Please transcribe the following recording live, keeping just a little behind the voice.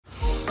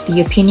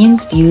The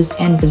opinions, views,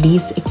 and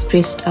beliefs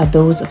expressed are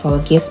those of our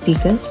guest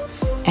speakers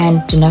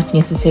and do not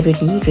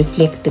necessarily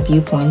reflect the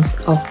viewpoints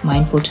of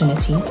Mindful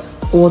Trinity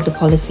or the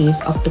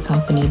policies of the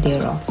company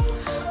thereof.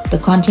 The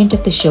content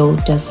of the show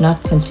does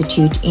not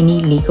constitute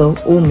any legal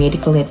or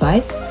medical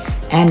advice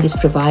and is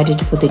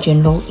provided for the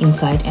general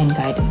insight and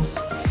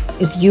guidance.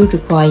 If you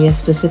require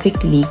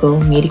specific legal,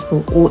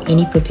 medical, or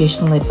any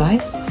professional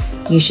advice,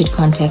 you should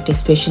contact a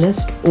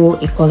specialist or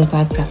a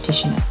qualified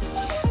practitioner.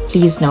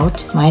 Please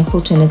note,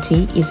 Mindful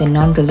Trinity is a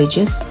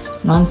non-religious,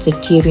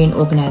 non-sectarian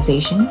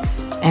organization,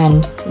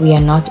 and we are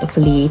not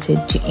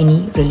affiliated to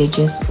any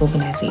religious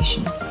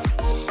organization.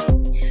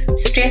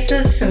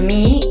 Stresses, for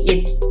me,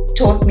 it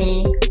taught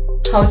me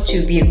how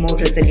to be more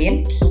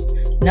resilient,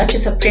 not to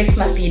suppress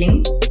my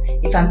feelings.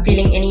 If I'm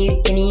feeling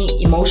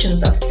any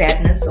emotions of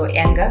sadness or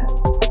anger,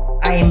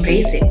 I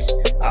embrace it.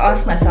 I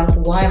ask myself,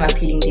 why am I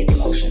feeling these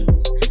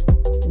emotions?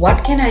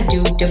 What can I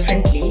do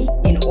differently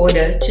in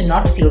order to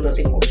not feel those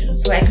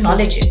emotions? So I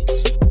acknowledge it.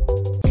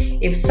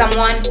 If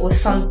someone or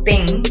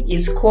something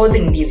is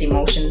causing these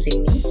emotions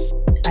in me,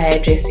 I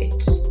address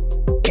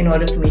it in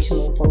order for me to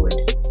move forward.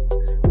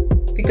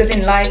 Because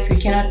in life, we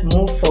cannot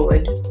move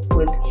forward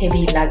with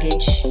heavy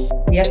luggage.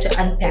 We have to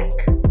unpack,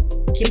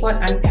 keep on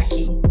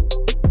unpacking,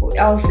 or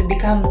else it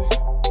becomes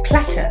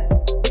clutter.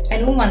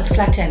 And who wants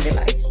clutter in their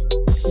life?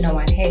 No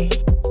one, hey.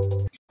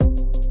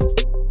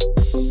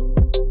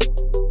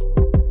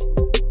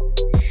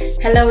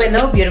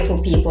 Hello,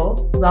 beautiful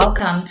people.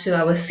 Welcome to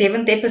our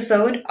 7th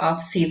episode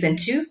of Season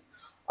 2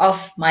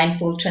 of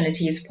Mindful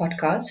Trinity's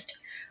podcast,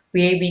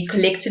 where we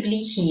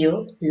collectively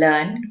heal,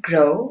 learn,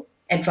 grow,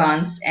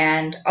 advance,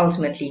 and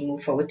ultimately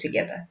move forward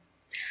together.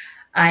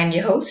 I'm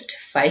your host,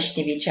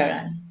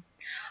 Vaisnavi.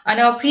 On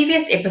our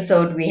previous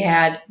episode, we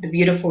had the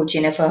beautiful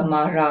Jennifer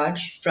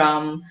Maharaj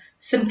from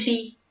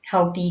Simply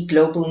Healthy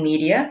Global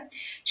Media.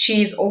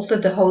 She is also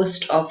the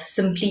host of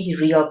Simply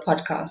Real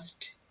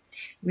podcast.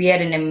 We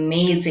had an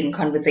amazing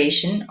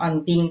conversation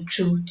on being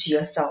true to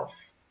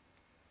yourself.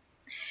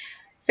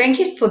 Thank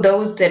you for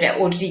those that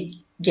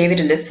already gave it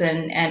a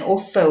listen and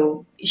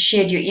also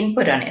shared your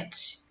input on it.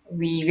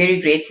 We're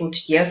very grateful to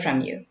hear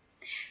from you.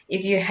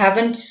 If you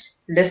haven't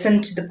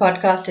listened to the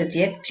podcast as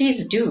yet,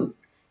 please do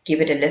give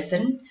it a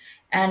listen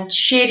and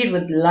share it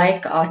with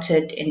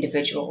like-hearted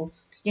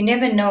individuals. You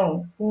never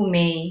know who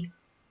may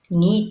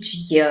need to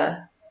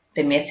hear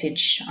the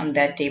message on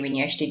that day when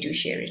you actually do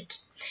share it.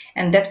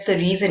 And that's the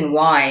reason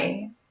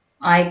why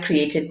I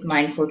created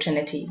Mindful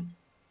Trinity.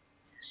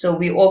 So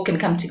we all can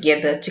come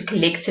together to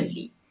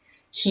collectively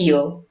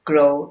heal,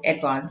 grow,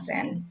 advance,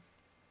 and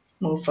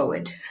move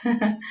forward.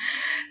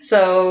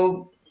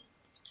 So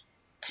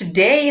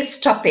today's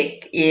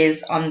topic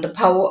is on the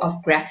power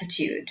of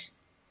gratitude.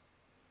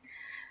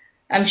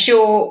 I'm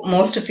sure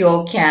most of you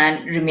all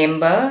can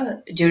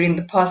remember during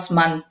the past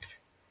month,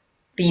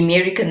 the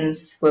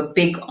Americans were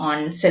big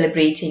on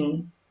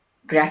celebrating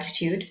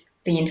gratitude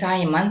the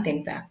entire month,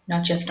 in fact,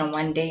 not just on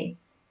one day.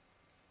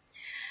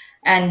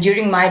 And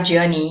during my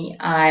journey,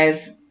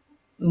 I've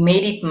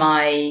made it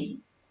my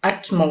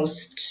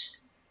utmost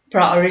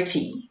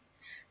priority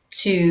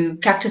to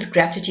practice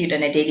gratitude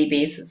on a daily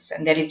basis.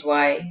 And that is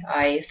why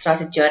I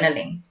started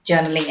journaling.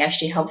 Journaling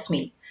actually helps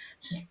me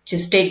to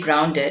stay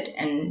grounded,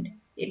 and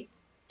it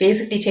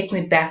basically takes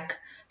me back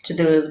to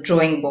the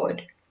drawing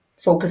board,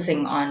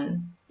 focusing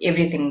on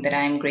everything that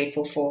I'm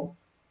grateful for.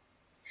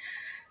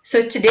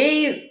 So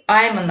today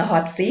I'm on the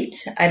hot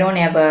seat. I don't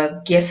have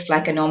a guest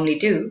like I normally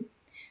do,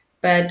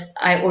 but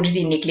I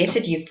already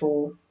neglected you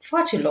for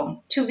far too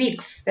long. 2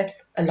 weeks,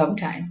 that's a long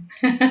time.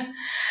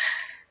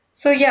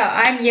 So yeah,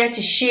 I'm here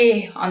to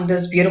share on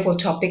this beautiful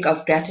topic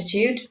of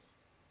gratitude.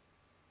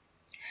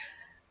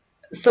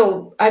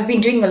 So I've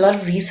been doing a lot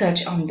of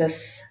research on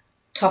this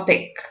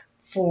topic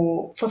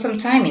for some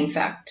time, in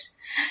fact.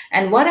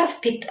 And what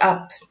I've picked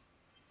up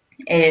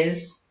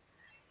is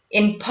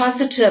in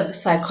positive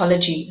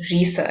psychology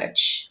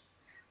research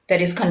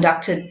that is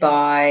conducted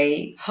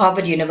by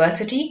Harvard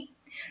University,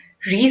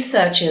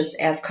 researchers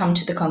have come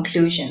to the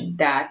conclusion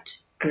that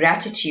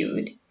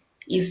gratitude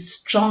is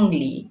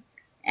strongly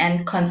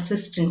and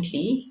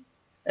consistently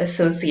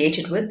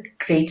associated with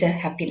greater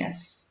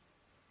happiness.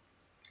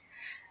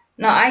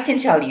 Now, I can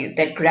tell you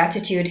that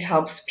gratitude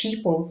helps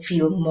people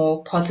feel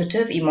more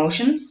positive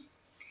emotions.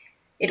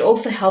 It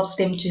also helps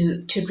them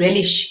to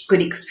relish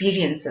good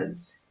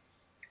experiences.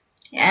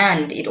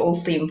 And it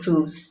also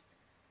improves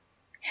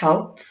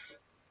health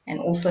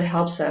and also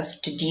helps us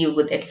to deal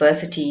with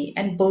adversity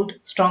and build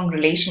strong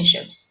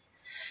relationships.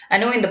 I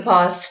know in the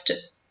past,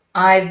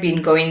 I've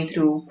been going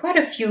through quite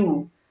a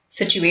few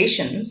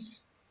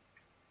situations.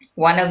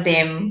 One of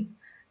them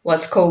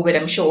was COVID.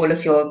 I'm sure all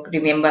of you all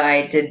remember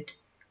I did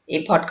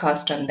a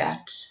podcast on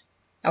that.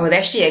 I was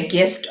actually a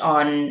guest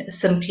on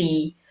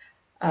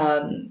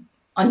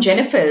on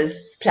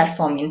Jennifer's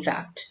platform, in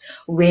fact,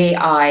 where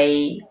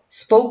I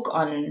spoke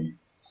on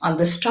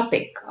this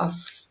topic of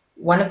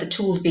one of the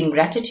tools being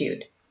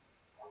gratitude.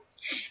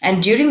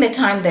 And during the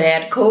time that I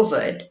had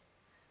COVID,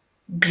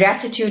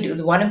 gratitude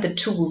was one of the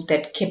tools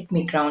that kept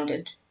me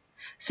grounded.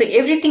 So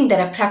everything that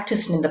I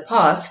practiced in the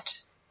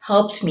past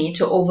helped me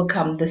to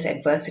overcome this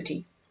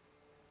adversity.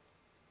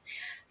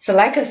 So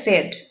like I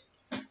said,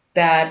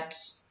 that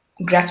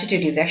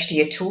gratitude is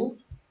actually a tool,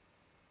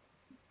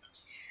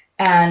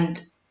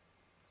 and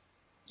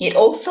it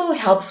also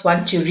helps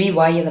one to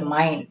rewire the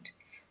mind,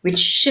 which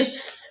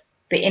shifts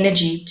the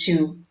energy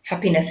to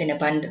happiness and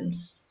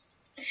abundance.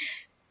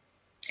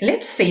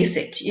 Let's face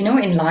it,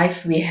 in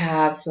life we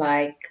have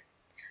like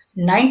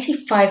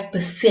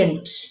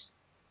 95%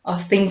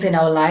 of things in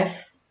our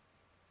life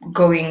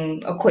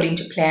going according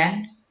to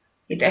plan.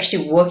 It's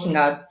actually working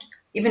out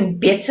even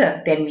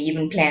better than we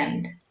even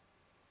planned.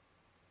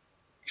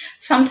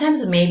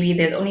 Sometimes maybe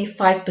there's only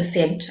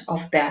 5%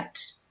 of that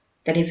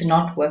is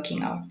not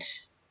working out.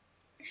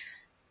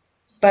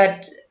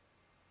 But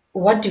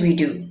what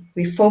do?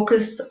 We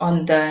focus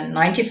on the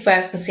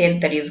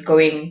 95% that is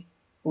going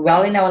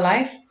well in our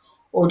life,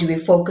 or do we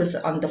focus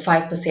on the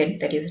 5%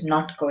 that is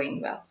not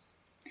going well?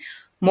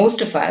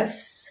 Most of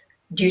us,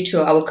 due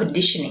to our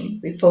conditioning,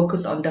 we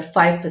focus on the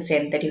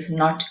 5% that is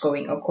not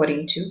going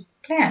according to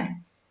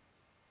plan.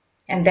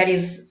 And that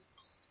is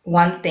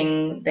one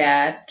thing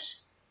that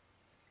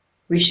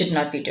we should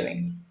not be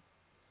doing.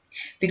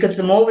 Because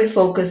the more we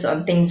focus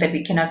on things that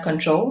we cannot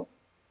control,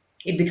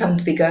 it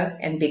becomes bigger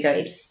and bigger.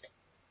 It's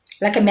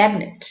like a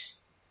magnet.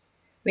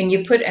 When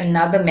you put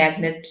another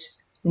magnet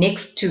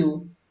next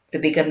to the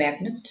bigger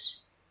magnet,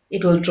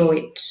 it will draw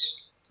it.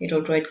 It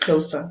will draw it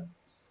closer.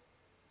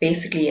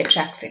 Basically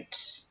attracts it.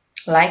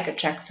 Like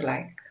attracts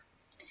like.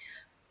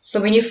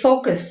 So when you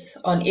focus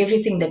on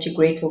everything that you're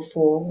grateful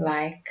for,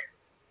 like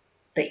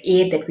the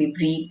air that we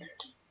breathe,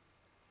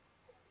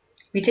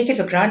 we take it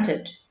for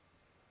granted.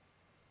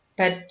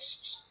 But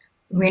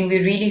when we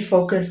really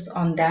focus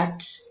on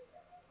that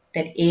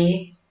air,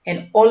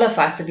 and all of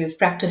us, if we've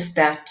practiced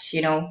that,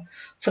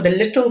 for the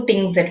little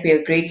things that we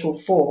are grateful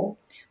for,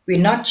 we're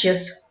not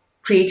just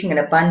creating an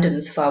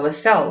abundance for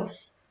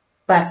ourselves,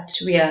 but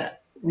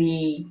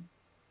we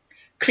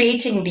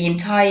creating the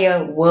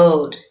entire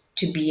world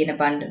to be in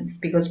abundance,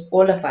 because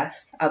all of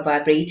us are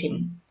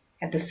vibrating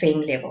at the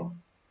same level,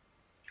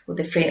 with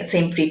the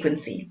same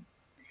frequency.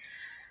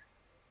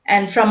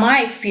 And from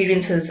my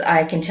experiences,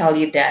 I can tell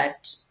you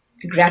that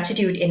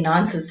gratitude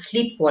enhances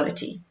sleep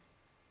quality.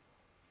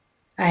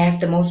 I have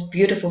the most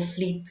beautiful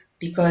sleep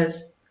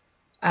because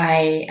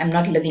I am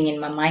not living in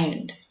my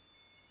mind.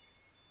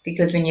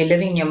 Because when you're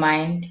living in your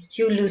mind,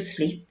 you lose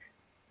sleep.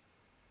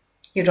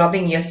 You're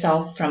robbing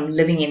yourself from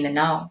living in the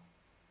now.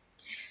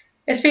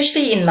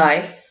 Especially in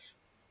life,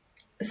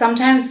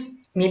 sometimes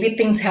maybe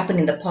things happen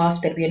in the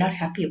past that we are not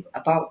happy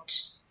about.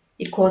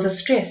 It causes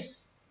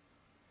stress.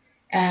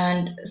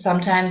 And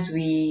sometimes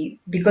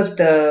because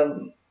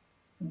the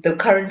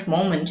current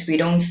moment, we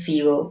don't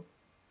feel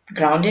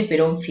grounded, we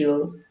don't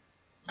feel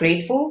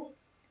grateful,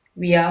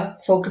 we are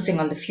focusing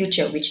on the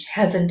future, which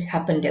hasn't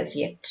happened as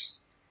yet.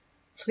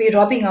 So we're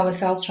robbing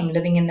ourselves from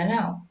living in the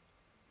now.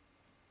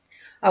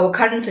 Our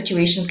current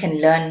situations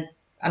can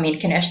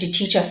actually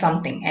teach us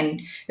something.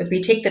 And if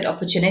we take that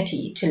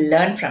opportunity to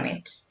learn from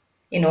it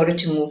in order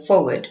to move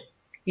forward,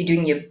 you're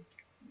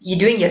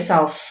doing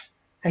yourself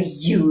a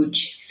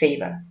huge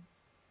favor.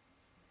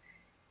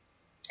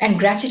 And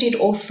gratitude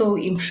also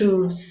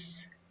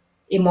improves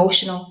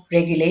emotional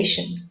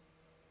regulation.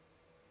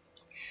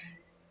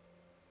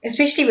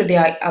 Especially with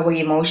our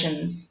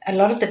emotions, a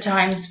lot of the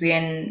times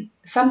when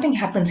something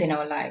happens in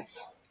our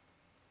lives,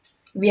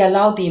 we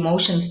allow the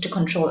emotions to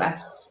control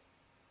us.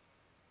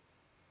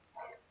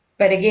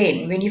 But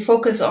again, when you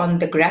focus on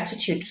the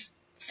gratitude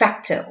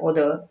factor or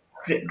the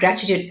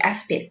gratitude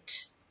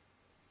aspect,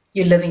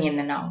 you're living in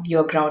the now,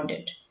 you're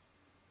grounded.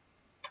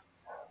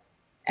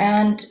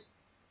 And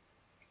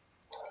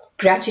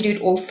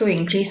gratitude also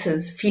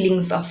increases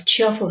feelings of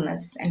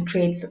cheerfulness and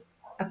creates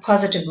a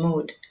positive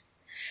mood.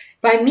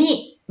 By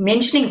me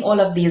mentioning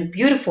all of these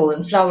beautiful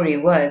and flowery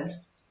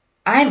words,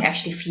 I'm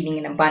actually feeling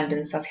an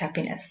abundance of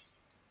happiness,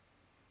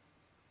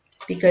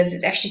 because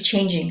it's actually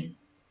changing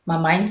my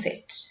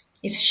mindset.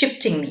 It's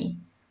shifting me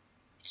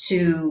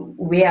to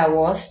where I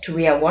was to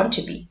where I want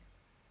to be.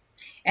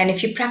 And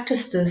if you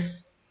practice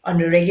this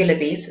on a regular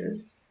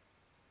basis,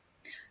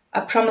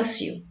 I promise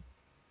you,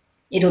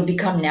 it'll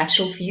become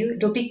natural for you.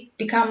 It'll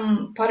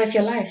become part of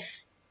your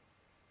life.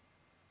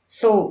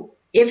 So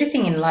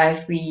everything in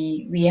life,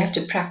 we have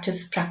to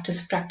practice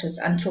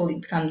until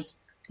it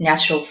becomes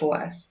natural for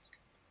us.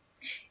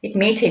 It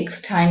may take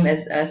time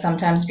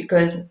sometimes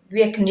because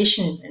we are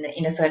conditioned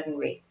in a certain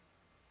way.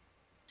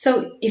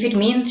 So if it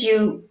means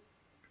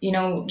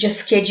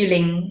just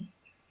scheduling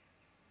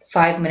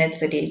 5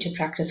 minutes a day to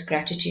practice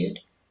gratitude,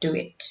 do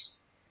it.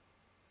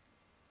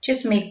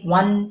 Just make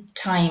one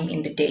time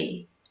in the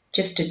day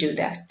just to do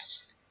that.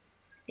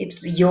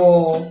 It's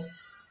your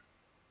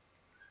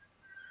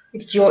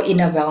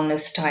inner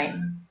wellness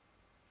time.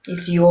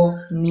 It's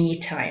your me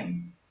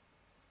time.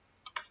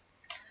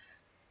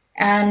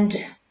 And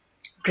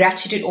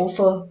gratitude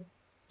also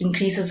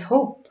increases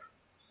hope,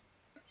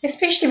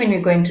 especially when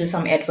we're going through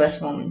some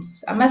adverse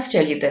moments. I must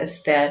tell you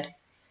this, that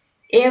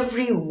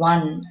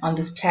everyone on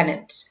this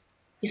planet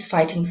is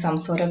fighting some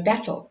sort of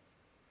battle.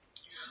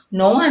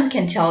 No one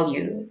can tell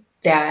you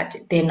that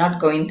they're not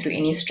going through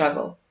any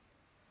struggle.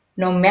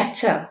 No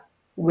matter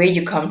where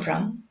you come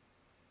from,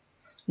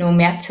 no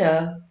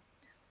matter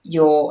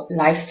your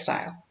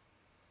lifestyle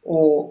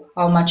or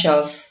how much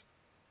of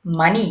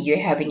money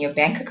you have in your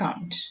bank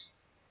account,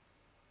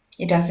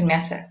 it doesn't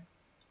matter.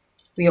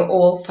 We are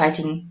all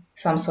fighting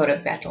some sort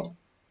of battle.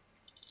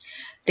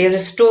 There's a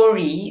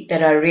story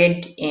that I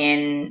read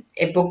in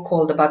a book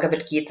called the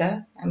Bhagavad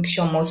Gita. I'm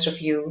sure most of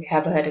you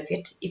have heard of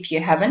it. If you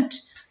haven't,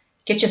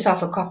 get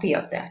yourself a copy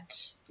of that.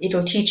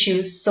 It'll teach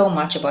you so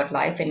much about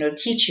life, and it'll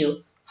teach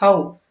you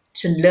how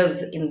to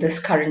live in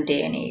this current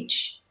day and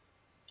age.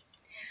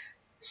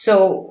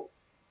 So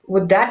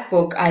with that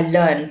book, I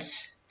learned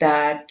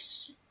that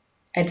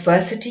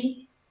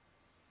adversity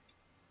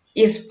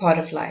is part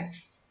of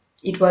life.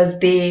 It was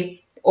there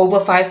over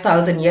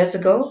 5,000 years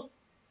ago.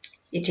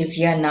 It is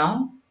here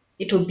now.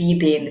 It will be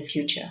there in the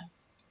future.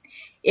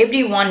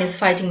 Everyone is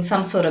fighting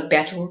some sort of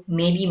battle.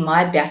 Maybe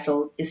my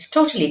battle is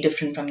totally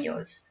different from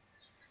yours.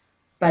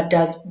 But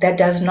that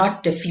does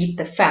not defeat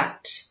the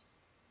fact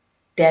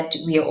that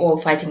we are all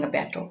fighting a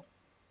battle.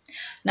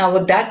 Now,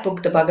 with that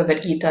book, the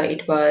Bhagavad Gita,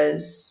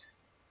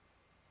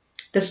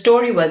 the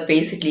story was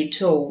basically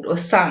told or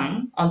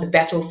sung on the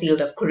battlefield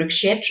of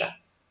Kurukshetra.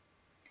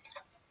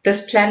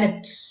 This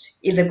planet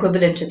is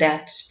equivalent to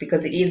that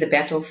because it is a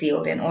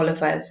battlefield, and all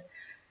of us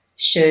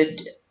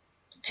should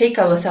take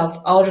ourselves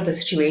out of the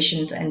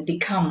situations and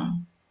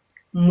become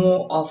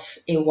more of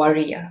a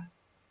warrior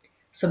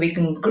so we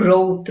can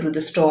grow through the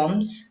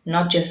storms,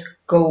 not just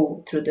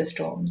go through the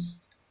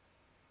storms.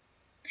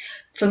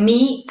 For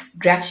me,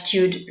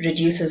 gratitude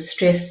reduces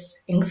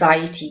stress,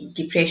 anxiety,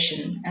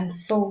 depression, and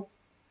so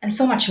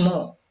much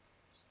more.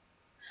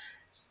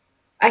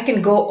 I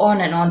can go on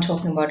and on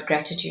talking about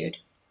gratitude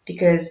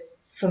because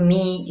for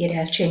me, it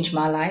has changed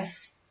my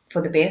life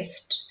for the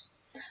best.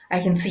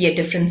 I can see a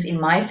difference in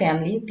my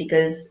family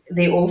because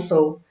they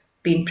also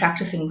been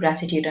practicing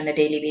gratitude on a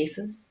daily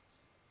basis.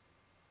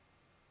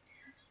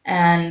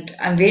 And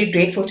I'm very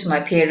grateful to my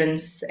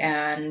parents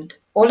and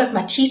all of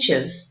my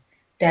teachers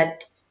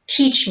that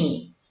teach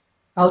me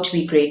how to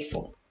be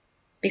grateful.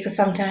 Because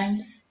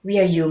sometimes we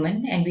are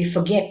human and we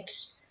forget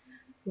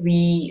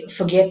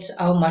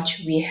how much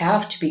we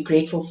have to be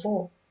grateful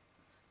for.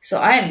 So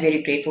I am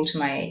very grateful to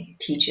my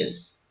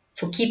teachers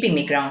for keeping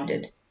me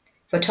grounded,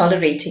 for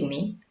tolerating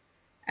me,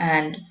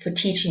 and for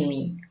teaching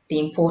me the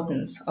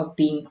importance of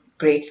being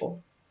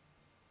grateful.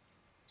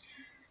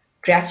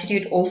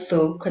 Gratitude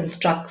also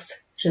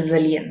constructs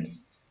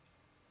resilience.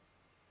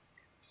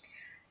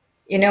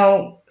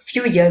 A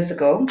few years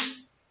ago,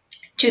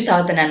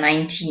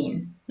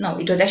 2019, no,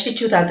 it was actually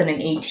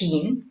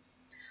 2018,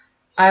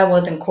 I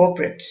was in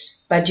corporate.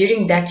 But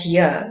during that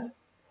year,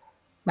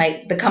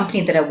 the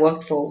company that I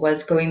worked for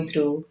was going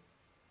through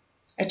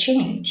a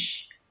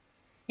change.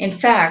 In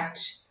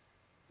fact,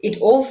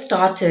 it all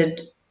started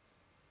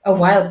a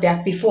while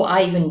back before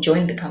I even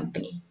joined the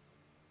company.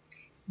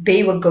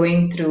 They were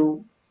going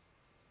through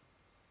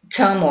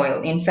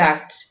turmoil. In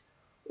fact,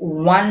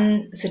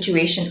 one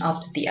situation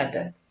after the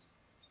other.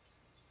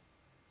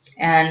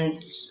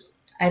 And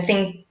I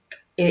think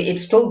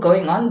it's still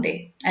going on there.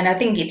 And I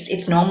think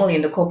it's normal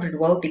in the corporate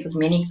world because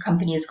many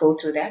companies go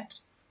through that.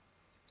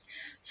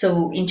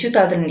 So in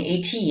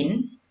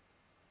 2018,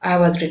 I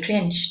was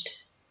retrenched.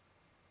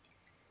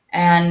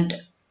 And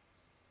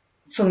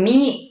for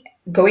me,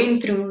 going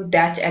through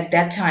that at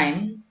that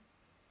time,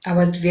 I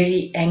was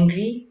very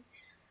angry.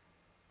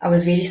 I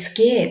was very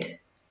scared.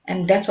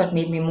 And that's what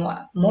made me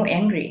more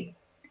angry.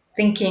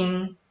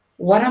 Thinking,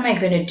 what am I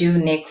going to do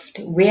next?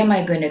 Where am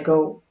I going to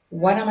go?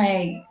 What am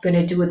I going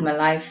to do with my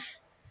life?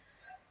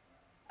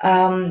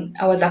 I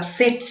was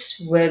upset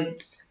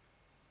with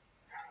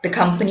the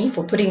company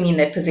for putting me in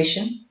that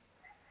position.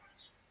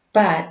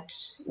 But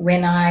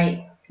when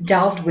I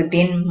delved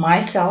within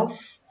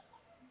myself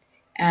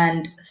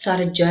and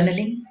started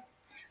journaling,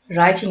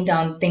 writing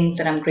down things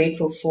that I'm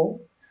grateful for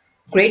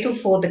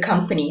the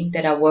company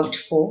that I worked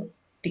for,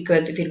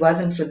 because if it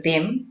wasn't for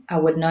them, I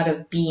would not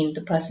have been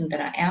the person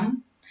that I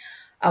am.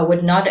 I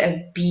would not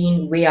have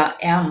been where I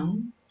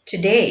am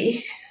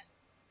today.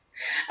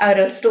 I would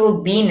have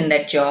still been in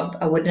that job.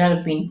 I would not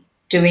have been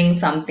doing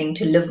something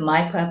to live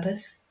my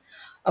purpose.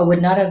 I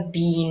would not have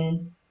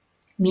been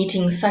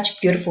meeting such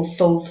beautiful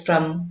souls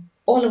from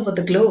all over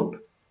the globe.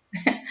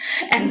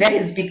 And that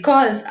is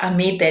because I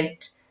made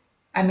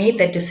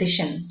that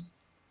decision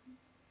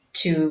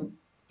to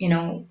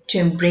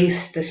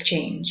embrace this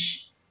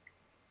change.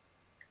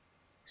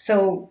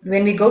 So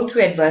when we go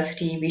through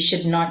adversity, we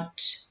should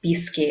not be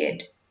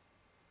scared,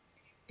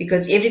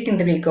 because everything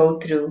that we go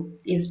through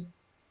is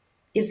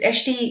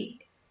actually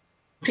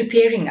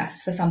preparing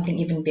us for something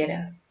even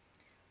better.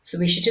 So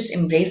we should just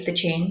embrace the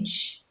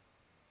change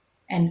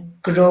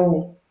and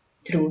grow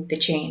through the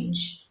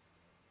change.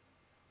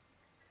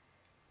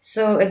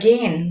 So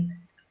again,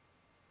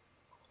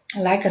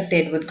 like I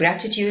said, with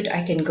gratitude,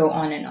 I can go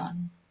on and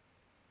on.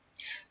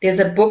 There's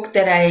a book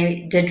that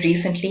I did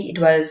recently. It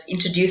was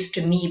introduced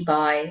to me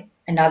by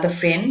another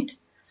friend.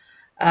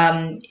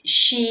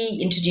 She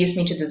introduced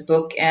me to this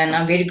book, and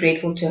I'm very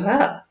grateful to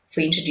her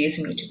for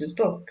introducing me to this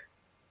book.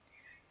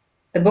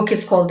 The book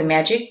is called The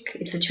Magic.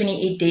 It's a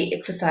 28-day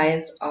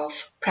exercise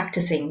of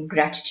practicing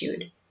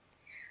gratitude.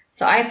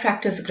 So I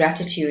practiced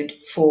gratitude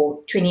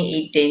for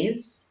 28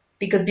 days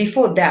because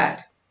before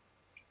that,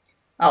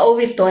 I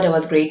always thought I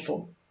was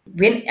grateful.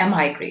 When am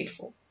I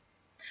grateful?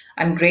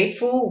 I'm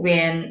grateful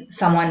when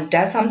someone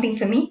does something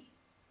for me.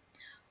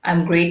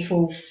 I'm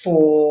grateful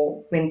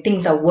for when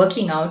things are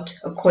working out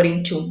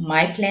according to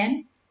my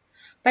plan.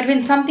 But when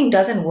something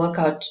doesn't work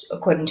out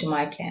according to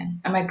my plan,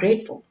 am I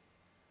grateful?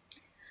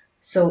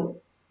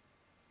 So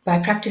by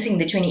practicing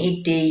the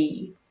 28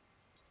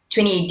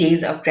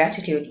 days of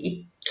gratitude,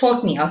 it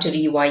taught me how to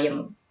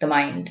rewire the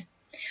mind.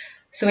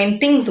 So when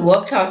things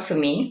worked out for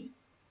me,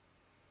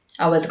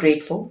 I was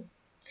grateful.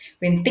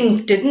 When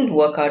things didn't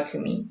work out for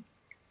me,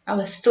 I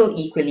was still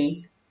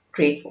equally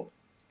grateful.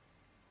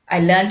 I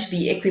learned to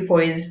be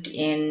equipoised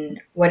in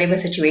whatever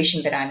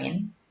situation that I'm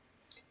in,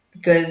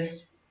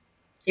 because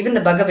even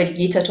the Bhagavad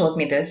Gita taught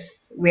me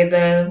this,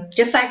 whether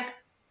just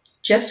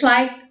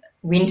like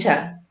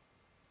winter,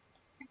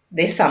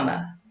 there's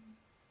summer,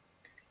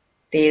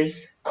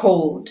 there's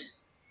cold,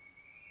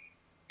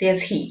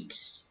 there's heat,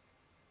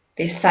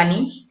 there's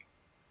sunny,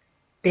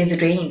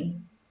 there's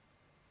rain.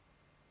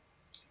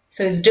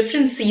 So it's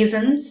different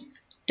seasons,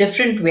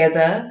 different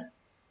weather,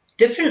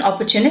 different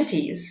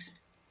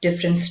opportunities,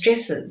 different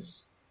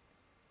stresses.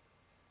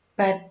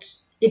 But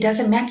it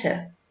doesn't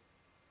matter.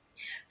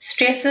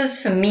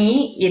 Stresses, for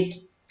me, it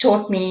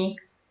taught me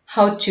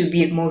how to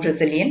be more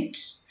resilient,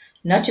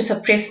 not to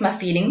suppress my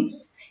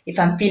feelings. If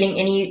I'm feeling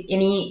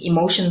any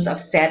emotions of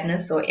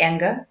sadness or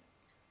anger,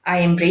 I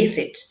embrace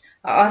it.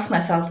 I ask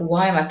myself,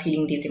 why am I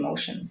feeling these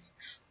emotions?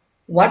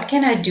 What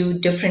can I do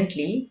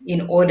differently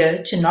in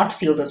order to not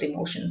feel those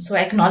emotions? So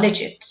I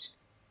acknowledge it.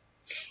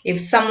 If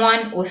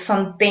someone or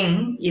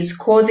something is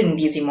causing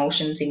these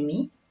emotions in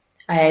me,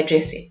 I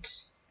address it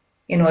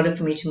in order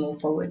for me to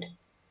move forward.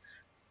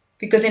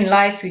 Because in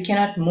life, we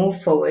cannot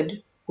move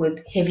forward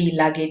with heavy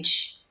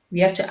luggage.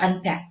 We have to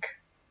unpack,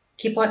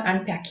 keep on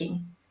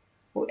unpacking,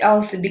 or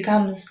else it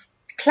becomes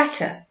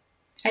clutter.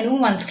 And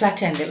who wants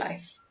clutter in their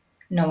life?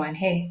 No one,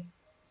 hey.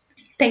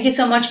 Thank you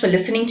so much for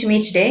listening to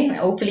me today.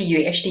 Hopefully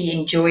you actually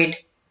enjoyed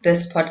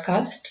this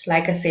podcast.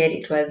 Like I said,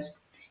 it was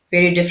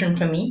very different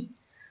from me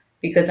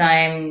because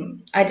I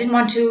didn't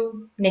want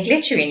to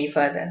neglect you any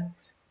further.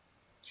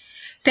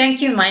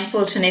 Thank you,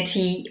 Mindful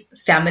Trinity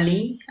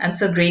family. I'm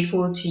so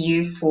grateful to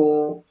you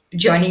for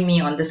joining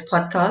me on this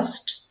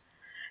podcast.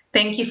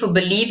 Thank you for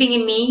believing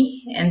in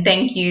me, and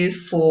thank you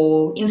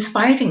for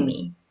inspiring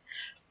me.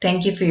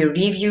 Thank you for your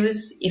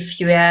reviews. If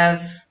you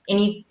have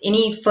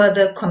any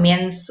further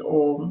comments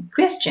or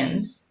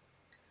questions,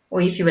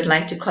 or if you would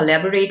like to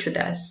collaborate with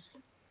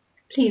us,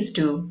 please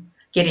do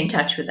get in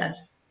touch with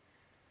us.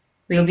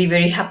 We'll be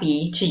very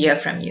happy to hear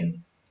from you.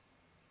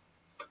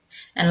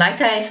 And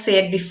like I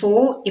said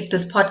before, if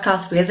this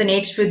podcast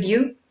resonates with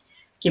you,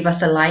 give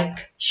us a like,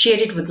 share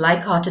it with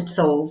like-hearted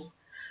souls.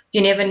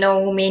 You never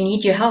know who may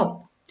need your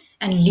help.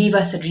 And leave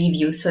us a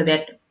review so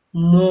that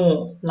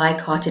more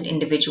like-hearted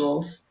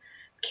individuals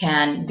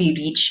can be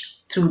reached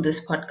through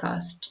this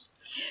podcast.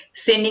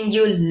 Sending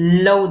you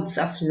loads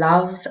of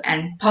love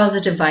and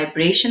positive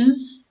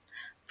vibrations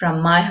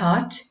from my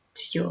heart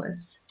to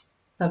yours.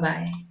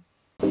 Bye-bye.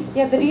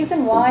 Yeah, the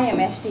reason why I'm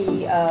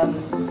actually,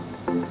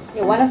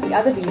 one of the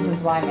other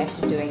reasons why I'm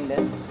actually doing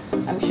this,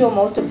 I'm sure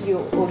most of you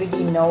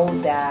already know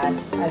that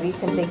I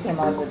recently came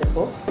out with a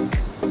book.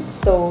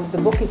 So the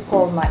book is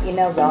called My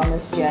Inner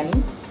Wellness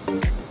Journey.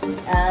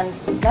 And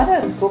it's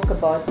not a book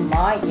about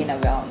my inner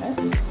wellness.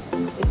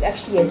 It's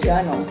actually a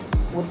journal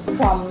with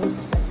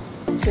prompts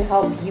to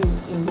help you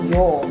in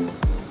your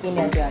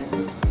inner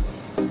journey.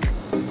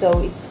 So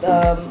it's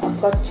I've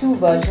got two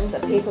versions, a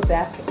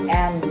paperback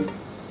and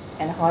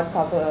a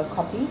hardcover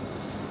copy,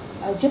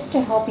 just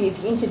to help you if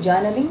you're into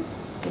journaling.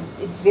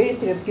 It's very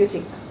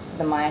therapeutic for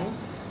the mind.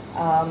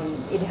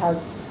 It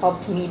has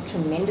helped me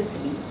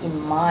tremendously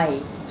in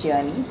my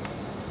journey,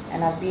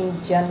 and I've been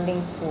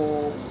journaling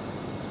for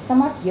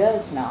somewhat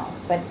years now.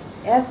 But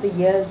as the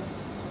years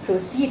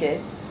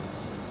proceeded,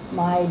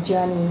 my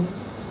journey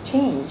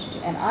changed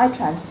and I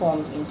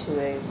transformed into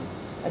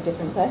a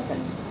different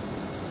person.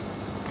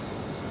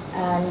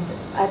 And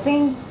I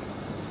think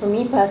for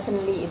me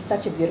personally, it's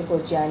such a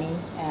beautiful journey,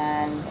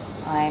 and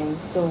I'm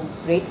so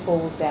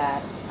grateful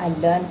that I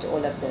learned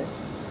all of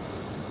this.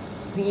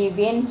 The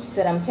event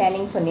that I'm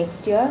planning for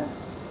next year,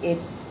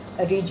 it's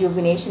a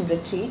rejuvenation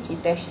retreat.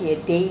 It's actually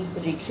a day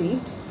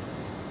retreat.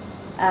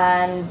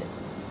 And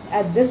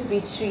at this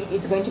retreat,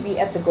 it's going to be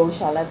at the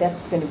Goshala.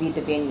 That's going to be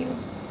the venue.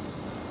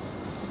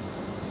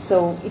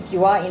 So if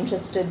you are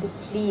interested,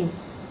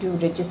 please do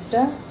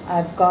register.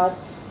 I've got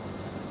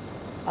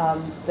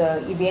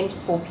the event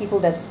for people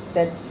that's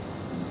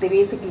they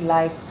basically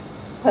like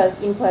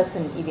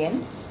in-person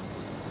events,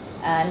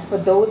 and for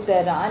those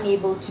that are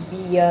unable to be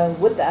here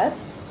with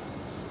us,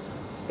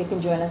 they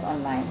can join us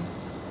online.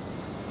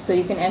 So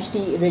you can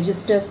actually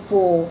register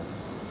for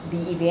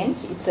the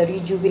event. It's a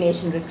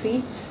rejuvenation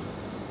retreat.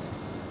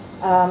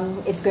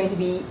 It's going to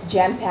be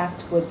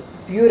jam-packed with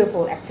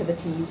beautiful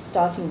activities,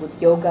 starting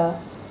with yoga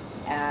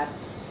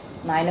at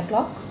 9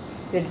 o'clock.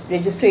 The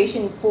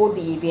registration for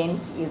the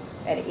event is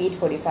at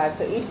 8:45.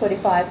 So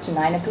 8:45 to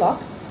 9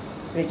 o'clock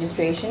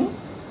registration.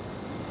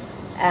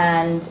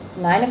 And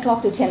 9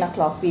 o'clock to 10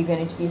 o'clock, we're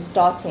going to be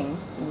starting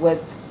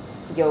with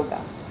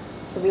yoga.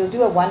 So we'll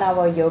do a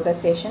 1-hour yoga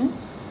session,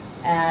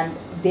 and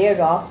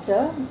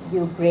thereafter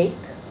we'll break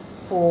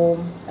for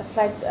a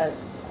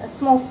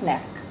small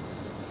snack,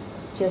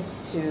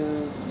 just to,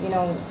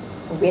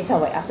 whet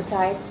our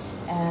appetite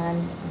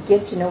and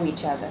get to know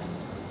each other.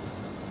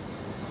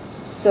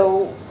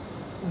 So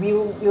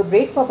we'll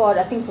break for about,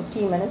 I think,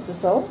 15 minutes or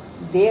so.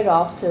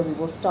 Thereafter, we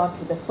will start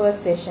with the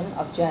first session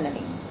of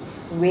journaling,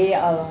 where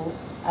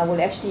I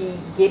will actually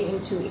get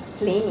into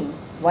explaining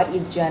what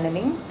is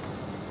journaling,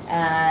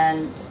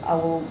 and I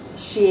will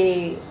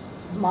share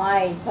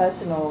my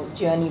personal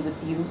journey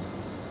with you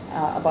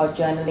about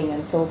journaling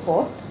and so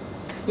forth.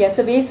 Yeah,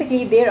 so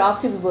basically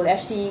thereafter we will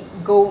actually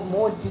go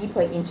more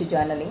deeper into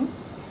journaling.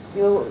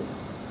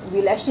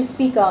 We'll actually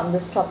speak on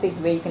this topic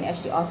where you can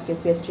actually ask your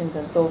questions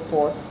and so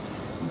forth.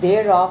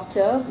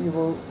 Thereafter we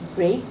will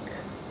break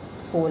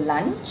for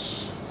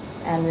lunch,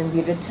 and when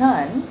we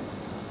return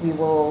we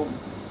will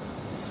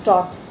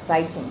start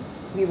writing.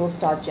 We will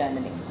start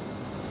journaling.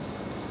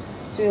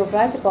 So you'll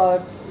write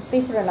about,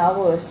 say, for an hour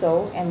or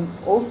so, and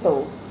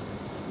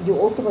you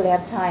also will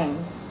have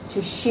time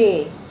to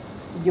share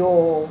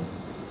your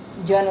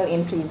journal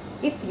entries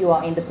if you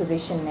are in the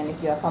position and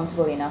if you are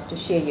comfortable enough to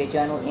share your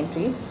journal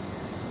entries.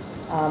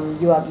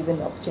 You are given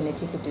the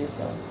opportunity to do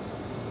so.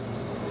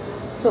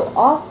 So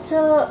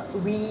after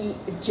we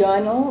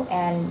journal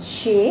and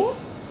share,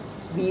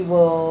 we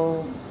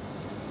will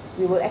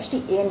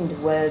actually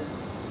end with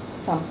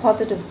some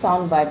positive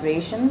sound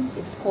vibrations.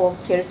 It's called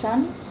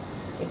kirtan.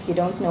 If you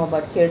don't know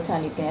about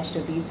kirtan, you can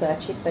actually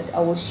research it, but I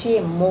will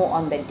share more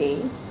on that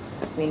day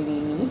when we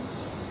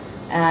meet.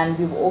 And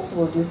we also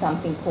will do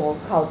something called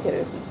cow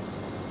therapy.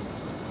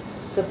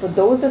 So for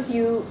those of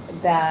you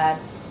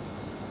that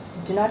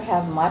do not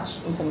have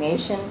much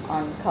information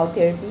on cow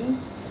therapy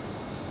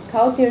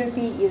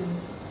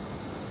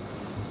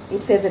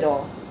it says it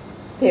all.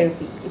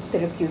 Therapy, it's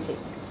therapeutic.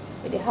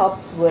 It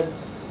helps with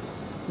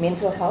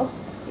mental health.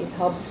 It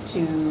helps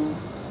to,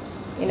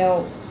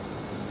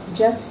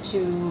 just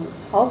to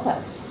help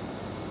us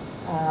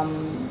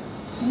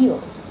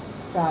heal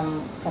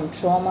from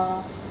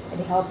trauma. It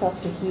helps us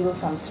to heal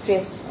from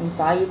stress,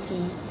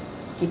 anxiety,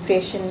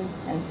 depression,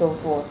 and so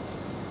forth.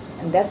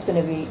 And that's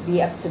going to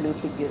be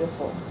absolutely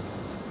beautiful.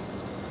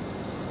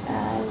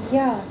 And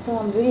yeah, so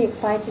I'm very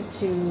excited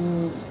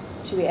to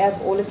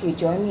have all of you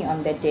join me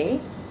on that day.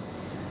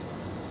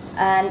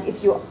 And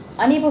if you're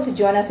unable to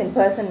join us in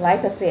person,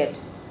 like I said,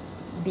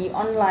 the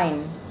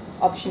online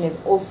option is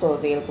also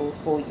available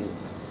for you.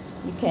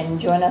 You can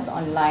join us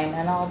online,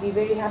 and I'll be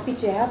very happy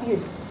to have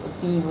you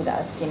be with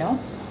us,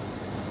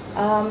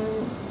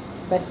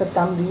 But for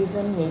some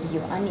reason, maybe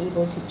you're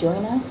unable to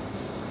join us,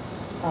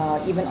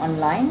 even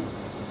online,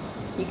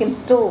 you can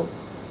still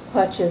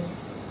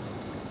purchase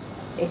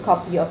a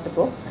copy of the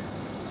book,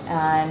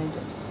 and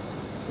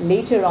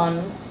later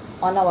on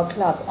our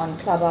club, on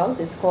Clubhouse,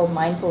 it's called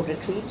Mindful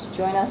Retreat.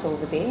 Join us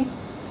over there,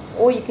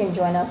 or you can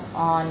join us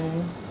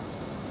on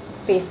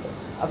Facebook.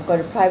 I've got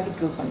a private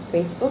group on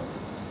Facebook.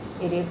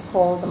 It is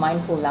called the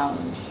Mindful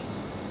Lounge,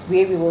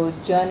 where we will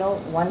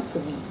journal once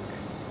a week.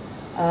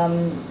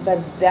 But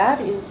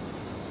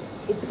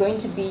it's going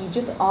to be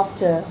just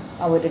after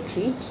our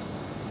retreat,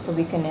 so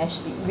we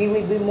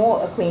will be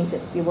more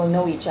acquainted. We will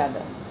know each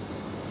other.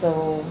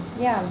 So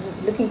yeah,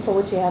 I'm looking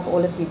forward to have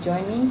all of you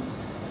join me.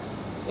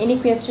 Any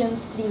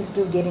questions, please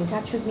do get in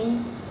touch with me.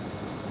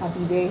 I'll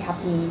be very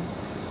happy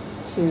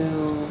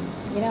to,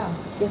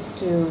 just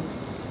to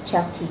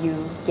chat to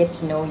you, get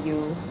to know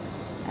you.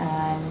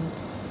 And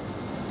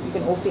you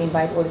can also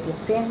invite all of your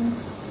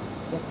friends,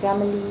 your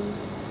family.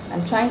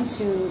 I'm trying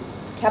to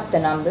cap the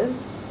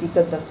numbers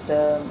because of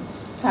the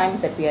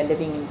times that we are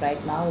living in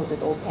right now with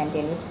this old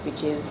pandemic,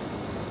 which is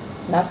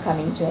not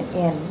coming to an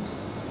end.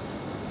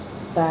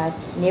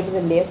 But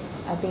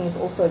nevertheless, I think it's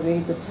also a very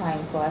good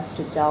time for us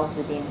to delve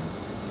within,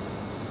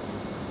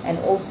 and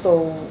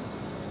also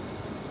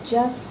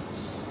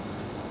just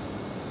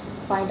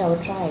find our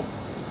tribe.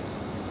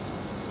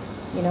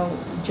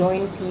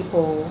 Join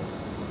people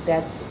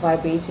that's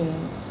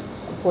vibrating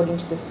according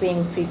to the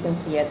same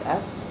frequency as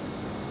us.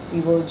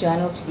 We will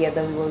journal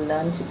together, we will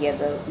learn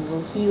together, we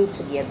will heal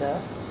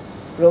together,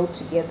 grow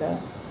together,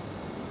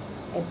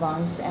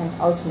 advance, and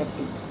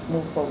ultimately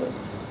move forward.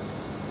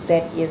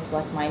 That is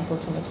what Mindful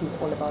Trinity is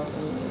all about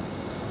anyway.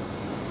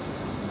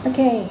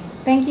 Okay,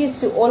 thank you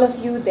to all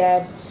of you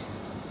that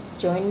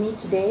joined me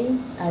today.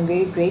 I'm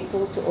very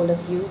grateful to all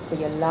of you for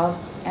your love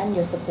and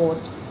your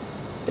support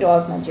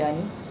throughout my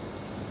journey.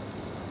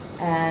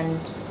 And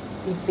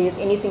if there's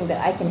anything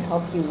that I can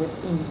help you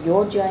with in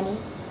your journey,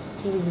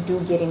 please do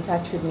get in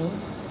touch with me.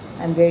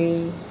 I'm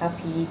very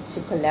happy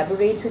to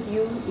collaborate with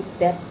you if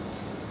that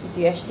if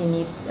you actually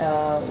need,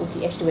 if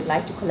you actually would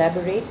like to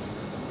collaborate,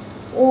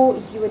 or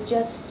if you would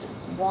just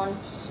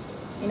want,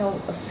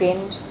 a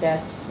friend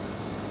that's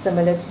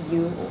similar to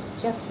you, or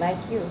just like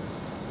you.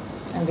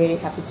 I'm very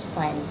happy to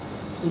find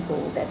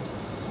people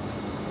that's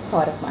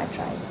part of my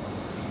tribe.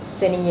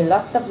 Sending you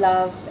lots of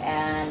love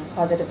and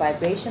positive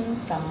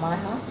vibrations from my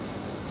heart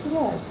to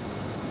yours.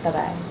 Bye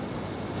bye.